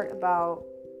the part about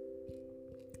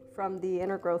from the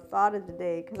Inner Growth Thought of the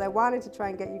Day, because I wanted to try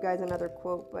and get you guys another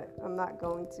quote, but I'm not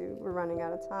going to. We're running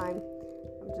out of time.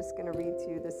 I'm just going to read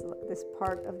to you this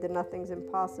part of the Nothing's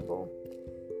Impossible.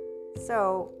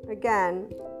 So again,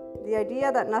 the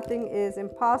idea that nothing is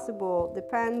impossible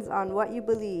depends on what you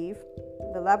believe,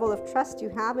 the level of trust you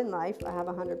have in life. I have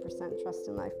 100% trust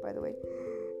in life, by the way.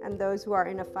 And those who are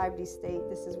in a 5D state,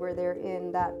 this is where they're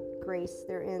in that grace,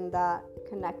 they're in that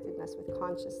connectedness with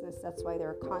consciousness. That's why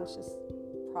they're a conscious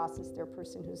process. They're a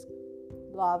person who's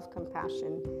love,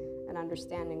 compassion, and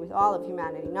understanding with all of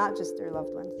humanity, not just their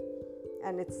loved ones.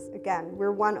 And it's, again,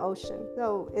 we're one ocean.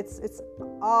 So it's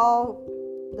all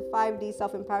the 5D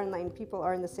self-empowered enlightened people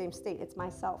are in the same state. It's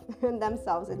myself and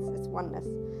themselves. It's oneness,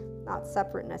 not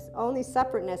separateness. Only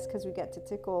separateness because we get to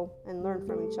tickle and learn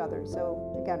from each other.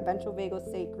 So again, ventral vagal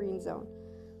state, green zone.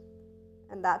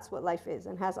 And that's what life is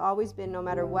and has always been. No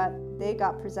matter what they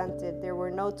got presented, there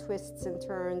were no twists and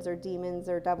turns or demons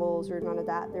or devils or none of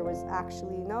that. There was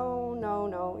actually no,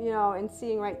 you know, and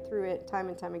seeing right through it time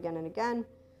and time again and again.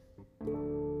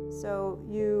 So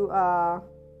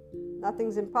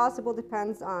nothing's impossible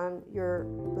depends on your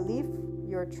belief,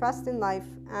 your trust in life,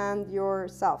 and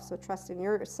yourself. So trust in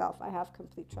yourself. I have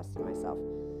complete trust in myself,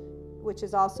 which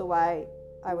is also why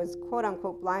I was quote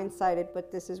unquote blindsided,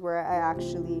 but this is where I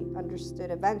actually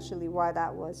understood eventually why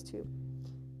that was too.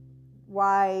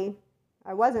 Why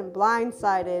I wasn't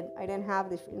blindsided, I didn't have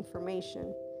the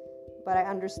information, but I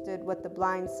understood what the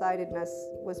blindsidedness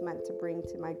was meant to bring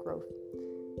to my growth.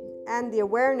 And the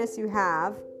awareness you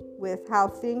have with how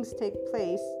things take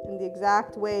place in the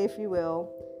exact way, if you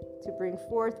will, to bring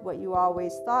forth what you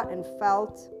always thought and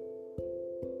felt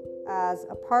as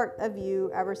a part of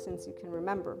you ever since you can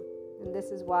remember. And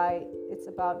this is why it's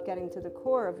about getting to the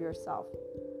core of yourself.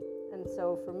 And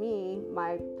so for me,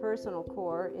 my personal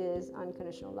core is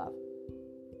unconditional love.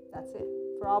 That's it.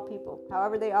 For all people,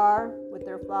 however they are, with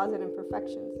their flaws and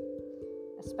imperfections,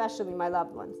 especially my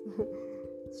loved ones.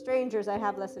 Strangers I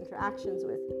have less interactions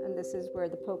with, and this is where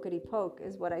the pokety poke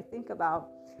is what I think about.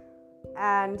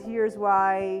 And here's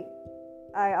why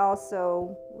I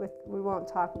also, we won't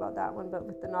talk about that one, but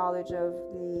with the knowledge of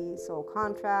the soul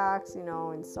contracts, you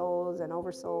know, and souls and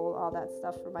oversoul, all that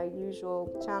stuff for my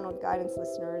usual channeled guidance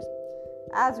listeners.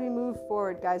 As we move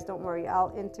forward, guys, don't worry,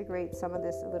 I'll integrate some of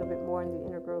this a little bit more in the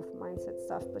inner growth mindset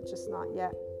stuff, but just not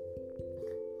yet.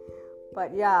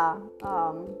 But yeah,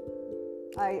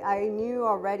 I knew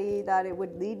already that it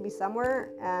would lead me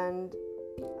somewhere, and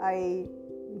I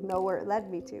know where it led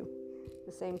me to.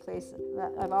 The same place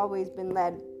that I've always been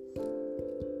led,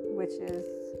 which is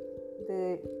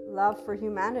the love for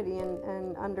humanity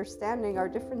and understanding our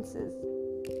differences.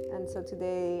 And so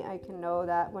today I can know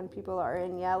that when people are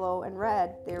in yellow and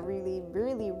red, they're really,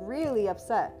 really, really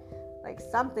upset. Like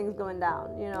something's going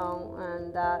down, you know,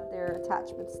 and that their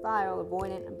attachment style,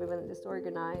 avoidant, ambivalent,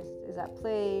 disorganized, is at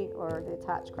play, or the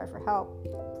attached cry for help,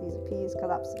 please appease,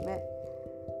 collapse, submit.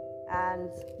 And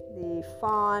the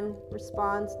fawn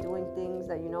response, doing things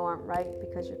that you know aren't right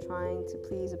because you're trying to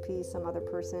please, appease some other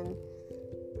person,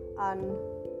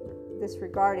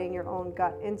 disregarding your own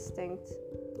gut instinct,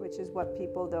 which is what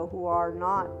people, though, who are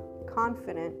not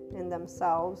confident in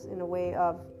themselves in a way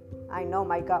of, I know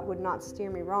my gut would not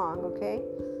steer me wrong, okay?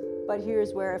 But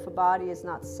here's where if a body is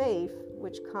not safe,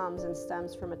 which comes and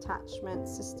stems from attachment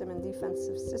system and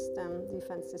defensive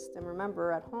system,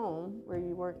 remember at home where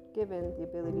you weren't given the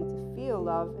ability to feel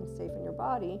love and safe in your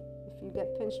body, if you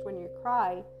get pinched when you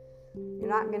cry, you're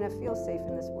not going to feel safe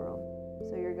in this world.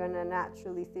 So you're going to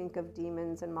naturally think of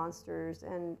demons and monsters,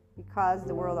 and because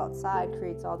the world outside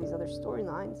creates all these other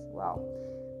storylines, well,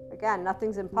 again,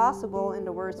 nothing's impossible in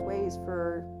the worst ways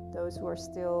for those who are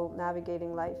still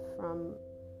navigating life from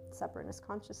separateness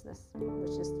consciousness,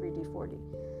 which is 3D, 4D.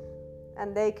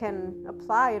 And they can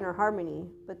apply inner harmony,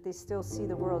 but they still see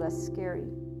the world as scary,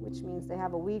 which means they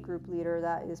have a we group leader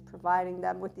that is providing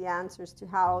them with the answers to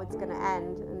how it's going to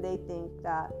end. And they think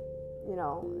that,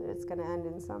 it's going to end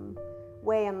in some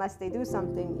way unless they do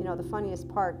something. The funniest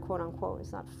part, quote unquote,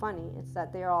 it's not funny. It's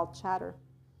that they're all chatter.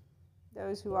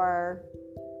 Those who are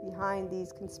behind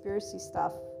these conspiracy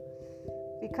stuff,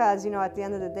 because, at the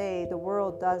end of the day, the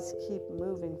world does keep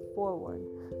moving forward.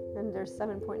 And there's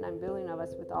 7.9 billion of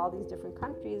us with all these different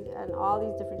countries, and all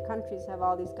these different countries have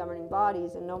all these governing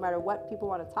bodies. And no matter what people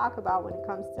want to talk about when it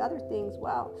comes to other things,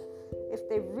 well, if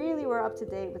they really were up to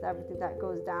date with everything that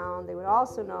goes down, they would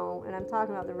also know, and I'm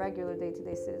talking about the regular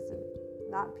day-to-day citizen,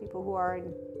 not people who are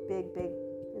in big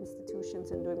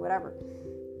institutions and doing whatever.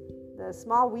 The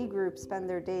small we groups spend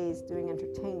their days doing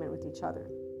entertainment with each other.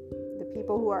 The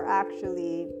people who are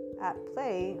actually at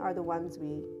play are the ones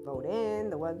we vote in,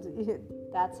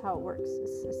 that's how it works.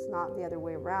 It's not the other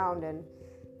way around. And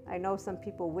I know some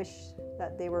people wish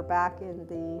that they were back in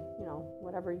the,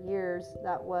 whatever years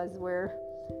that was where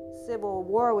civil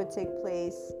war would take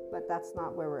place, but that's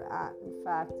not where we're at. In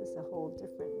fact, it's a whole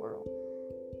different world.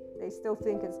 They still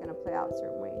think it's going to play out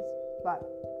certain ways, but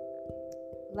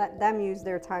let them use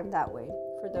their time that way.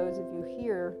 For those of you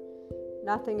here,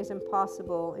 nothing is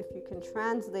impossible if you can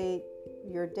translate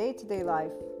your day-to-day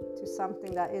life to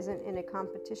something that isn't in a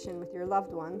competition with your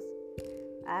loved ones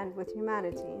and with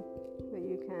humanity, but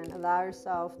you can allow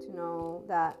yourself to know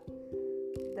that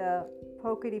the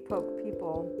pokety-poke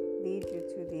people lead you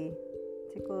to the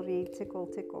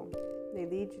tickle. They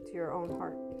lead you to your own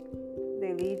heart.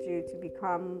 They lead you to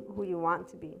become who you want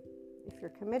to be, if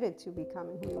you're committed to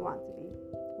becoming who you want to be,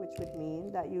 which would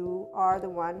mean that you are the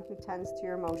one who tends to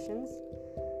your emotions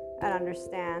and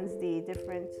understands the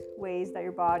different ways that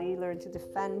your body learned to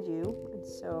defend you. And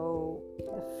so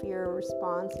the fear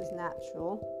response is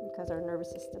natural because our nervous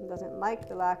system doesn't like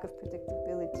the lack of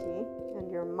predictability,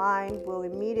 and your mind will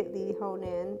immediately hone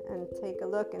in and take a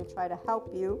look and try to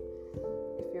help you.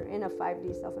 If you're in a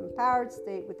 5D self-empowered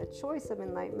state with a choice of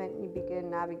enlightenment, you begin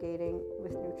navigating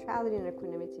with neutrality and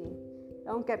equanimity.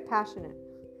 Don't get passionate,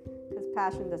 because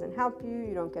passion doesn't help you.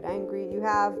 You don't get angry. You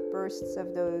have bursts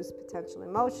of those potential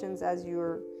emotions as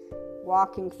you're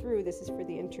walking through. This is for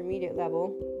the intermediate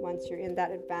level. Once you're in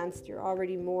that advanced, you're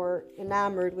already more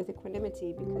enamored with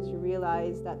equanimity, because you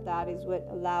realize that that is what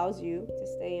allows you to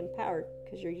stay empowered,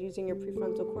 because you're using your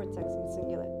prefrontal cortex in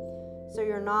singular. So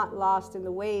you're not lost in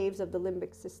the waves of the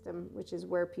limbic system, which is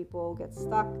where people get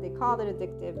stuck. They call it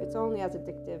addictive. It's only as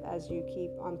addictive as you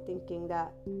keep on thinking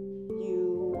that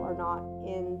you are not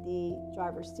in the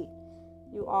driver's seat.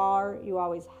 You are, you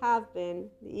always have been.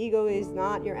 The ego is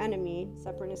not your enemy.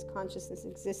 Separateness consciousness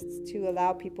exists to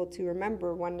allow people to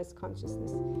remember oneness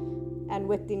consciousness. And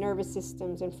with the nervous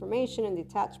system's information and the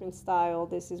attachment style,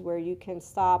 this is where you can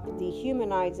stop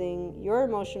dehumanizing your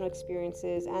emotional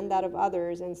experiences and that of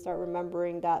others, and start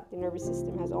remembering that the nervous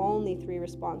system has only 3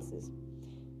 responses.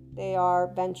 They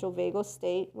are ventral vagal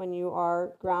state, when you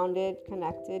are grounded,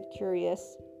 connected,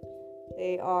 curious.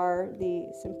 They are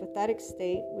the sympathetic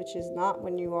state, which is not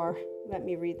when you are, let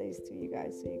me read these to you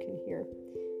guys so you can hear.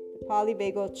 The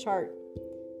polyvagal chart.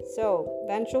 So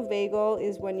ventral vagal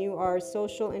is when you are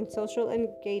social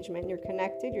engagement. You're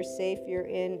connected, you're safe, you're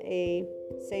in a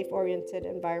safe-oriented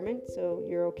environment, so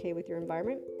you're okay with your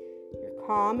environment. You're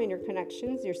calm in your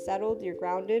connections, you're settled, you're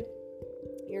grounded,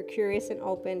 you're curious and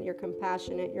open, you're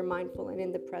compassionate, you're mindful and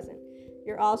in the present.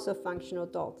 You're also functional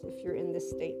adult if you're in this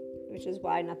state, which is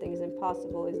why nothing is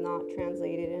impossible is not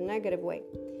translated in a negative way.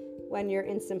 When you're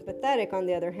in sympathetic, on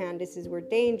the other hand, this is where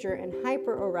danger and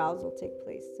hyper-arousal take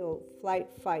place. So flight,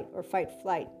 fight, or fight,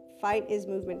 flight. Fight is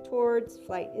movement towards,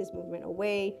 flight is movement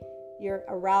away. Your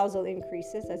arousal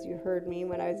increases, as you heard me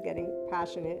when I was getting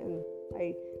passionate and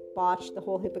I botched the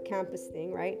whole hippocampus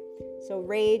thing, right? So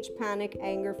rage, panic,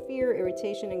 anger, fear,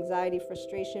 irritation, anxiety,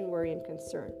 frustration, worry, and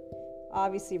concern.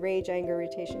 Obviously, rage, anger,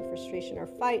 irritation, frustration are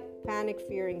fight. Panic,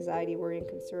 fear, anxiety, worry, and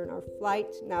concern are flight.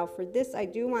 Now, for this, I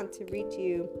do want to read to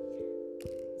you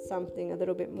something a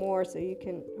little bit more so you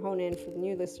can hone in for the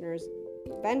new listeners.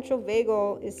 Ventral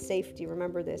vagal is safety,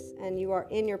 remember this. And you are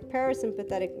in your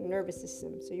parasympathetic nervous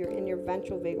system. So you're in your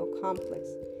ventral vagal complex,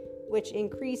 which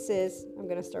increases, I'm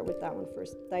going to start with that one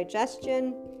first,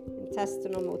 digestion,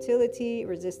 intestinal motility,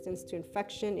 resistance to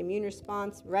infection, immune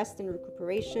response, rest and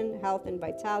recuperation, health and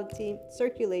vitality,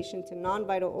 circulation to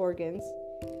non-vital organs,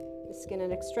 the skin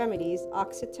and extremities,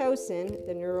 oxytocin,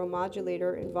 the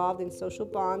neuromodulator involved in social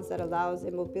bonds that allows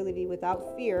immobility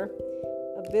without fear,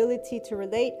 ability to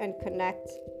relate and connect,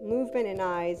 movement in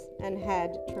eyes and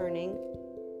head turning,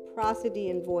 prosody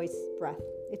in voice, breath.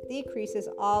 It decreases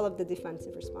all of the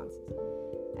defensive responses.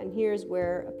 And here's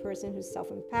where a person who's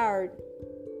self-empowered,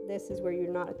 this is where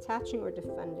you're not attaching or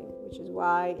defending, which is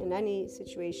why in any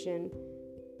situation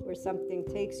where something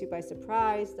takes you by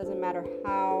surprise, doesn't matter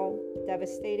how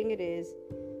devastating it is,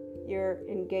 you're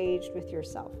engaged with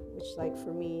yourself, which, like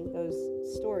for me, those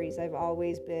stories, I've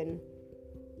always been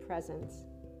present.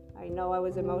 I know I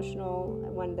was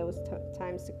emotional when those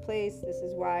times took place. This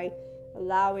is why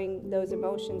allowing those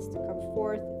emotions to come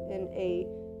forth in a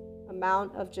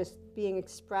amount of just being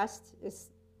expressed is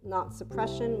not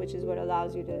suppression, which is what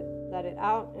allows you to let it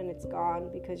out, and it's gone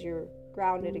because you're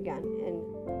grounded again and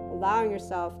allowing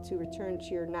yourself to return to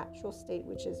your natural state,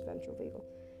 which is ventral vagal.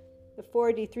 The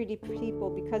 4D, 3D people,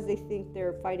 because they think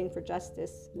they're fighting for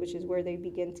justice, which is where they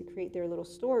begin to create their little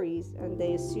stories, and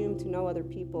they assume to know other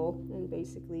people, and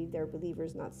basically they're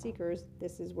believers, not seekers.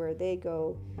 This is where they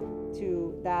go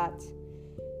to that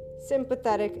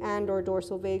sympathetic and or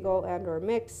dorsal vagal and or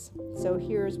mix. So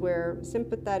here's where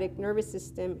sympathetic nervous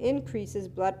system increases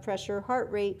blood pressure, heart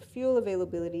rate, fuel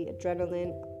availability,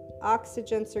 adrenaline,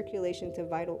 oxygen circulation to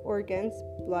vital organs,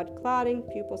 blood clotting,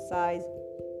 pupil size,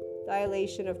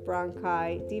 dilation of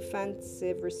bronchi,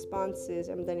 defensive responses,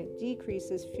 and then it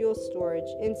decreases fuel storage,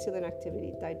 insulin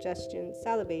activity, digestion,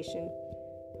 salivation,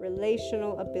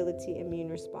 relational ability, immune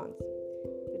response.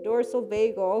 The dorsal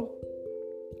vagal,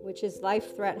 which is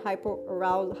life threat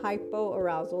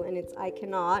hypoarousal, and it's I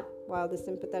cannot, while the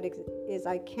sympathetic is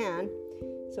I can.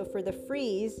 So for the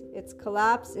freeze, it's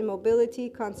collapse, immobility,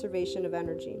 conservation of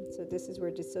energy. So this is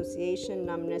where dissociation,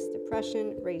 numbness,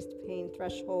 depression, raised pain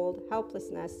threshold,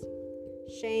 helplessness,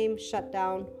 shame,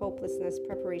 shutdown, hopelessness,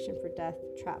 preparation for death,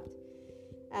 trapped.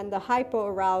 And the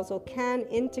hypoarousal can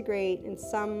integrate in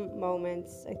some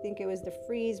moments. I think it was the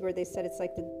freeze where they said it's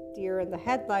like the deer in the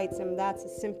headlights, and that's a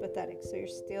sympathetic. So you're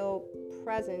still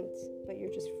present, but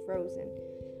you're just frozen.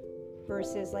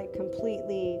 Versus like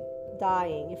completely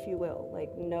dying, if you will, like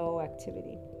no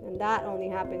activity. And that only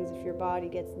happens if your body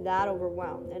gets that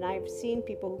overwhelmed. And I've seen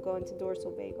people who go into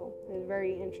dorsal vagal. It's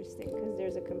very interesting because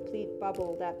there's a complete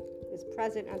bubble that is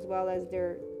present, as well as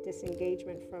their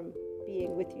disengagement from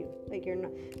being with you. Like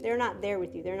they're not there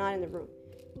with you. They're not in the room.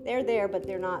 They're there, but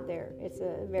they're not there. It's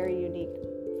a very unique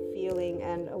feeling,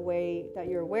 and a way that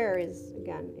you're aware is,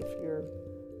 again, if you're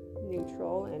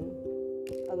neutral and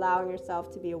allowing yourself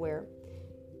to be aware.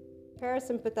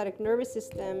 Parasympathetic nervous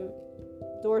system,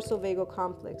 dorsal vagal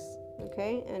complex,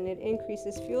 okay? And it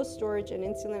increases fuel storage and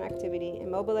insulin activity,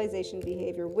 immobilization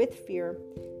behavior with fear,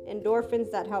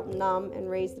 endorphins that help numb and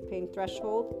raise the pain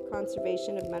threshold,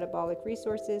 conservation of metabolic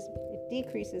resources. It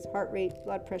decreases heart rate,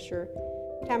 blood pressure,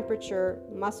 temperature,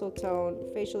 muscle tone,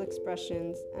 facial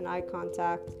expressions, and eye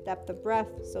contact, depth of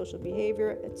breath, social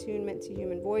behavior, attunement to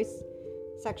human voice,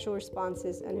 sexual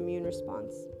responses, and immune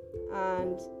response.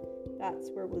 And that's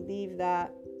where we'll leave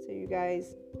that. So you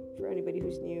guys, for anybody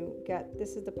who's new,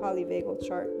 this is the polyvagal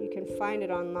chart. You can find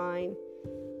it online.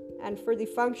 And for the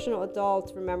functional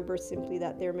adult, remember simply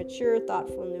that they're mature,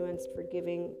 thoughtful, nuanced,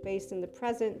 forgiving. Based in the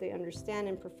present, they understand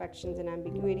imperfections and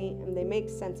ambiguity, and they make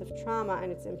sense of trauma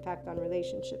and its impact on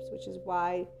relationships, which is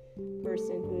why a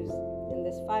person who's in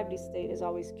this 5D state is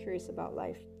always curious about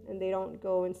life. And they don't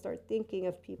go and start thinking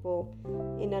of people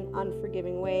in an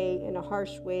unforgiving way, in a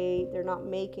harsh way. They're not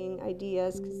making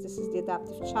ideas, because this is the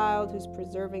adaptive child who's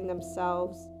preserving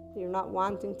themselves. They're not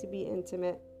wanting to be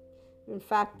intimate. In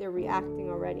fact, they're reacting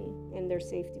already in their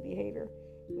safety behavior,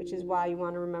 which is why you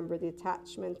want to remember the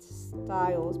attachment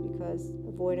styles, because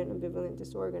avoidant, ambivalent,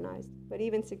 disorganized. But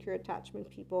even secure attachment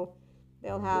people,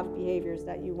 they'll have behaviors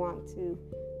that you want to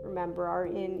remember are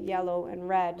in yellow and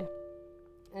red.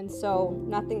 And so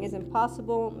nothing is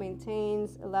impossible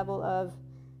maintains a level of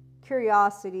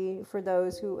curiosity for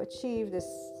those who achieve this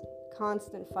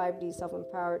constant 5D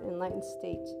self-empowered enlightened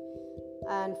state.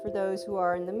 And for those who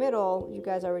are in the middle, you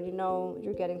guys already know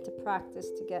you're getting to practice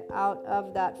to get out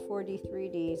of that 4D,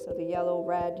 3D, so the yellow,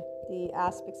 red, the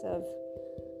aspects of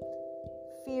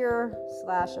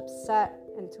fear/upset,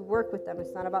 and to work with them.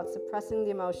 It's not about suppressing the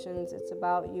emotions. It's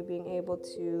about you being able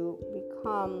to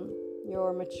become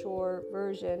your mature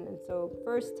version. And so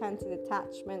first tend to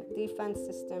detachment, defense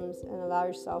systems, and allow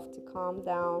yourself to calm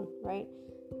down, right?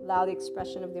 Allow the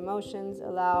expression of the emotions,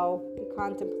 allow the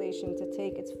contemplation to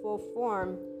take its full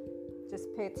form. Just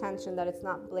pay attention that it's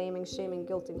not blaming, shaming,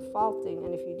 guilting, faulting.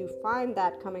 And if you do find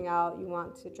that coming out, you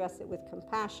want to address it with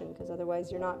compassion, because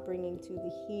otherwise you're not bringing to the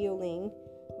healing,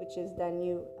 which is then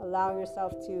you allow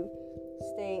yourself to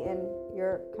stay in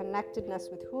your connectedness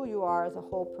with who you are as a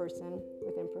whole person,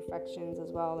 with imperfections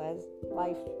as well as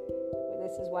life with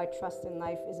this is why trust in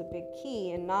life is a big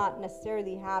key, and not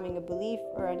necessarily having a belief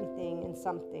or anything in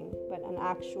something, but an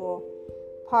actual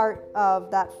part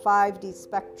of that 5D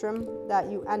spectrum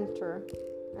that you enter.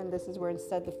 And this is where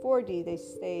instead the 4D, they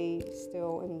stay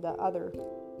still in the other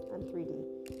and 3D.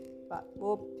 But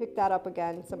we'll pick that up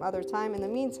again some other time. In the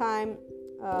meantime,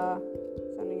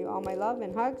 sending you all my love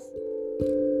and hugs.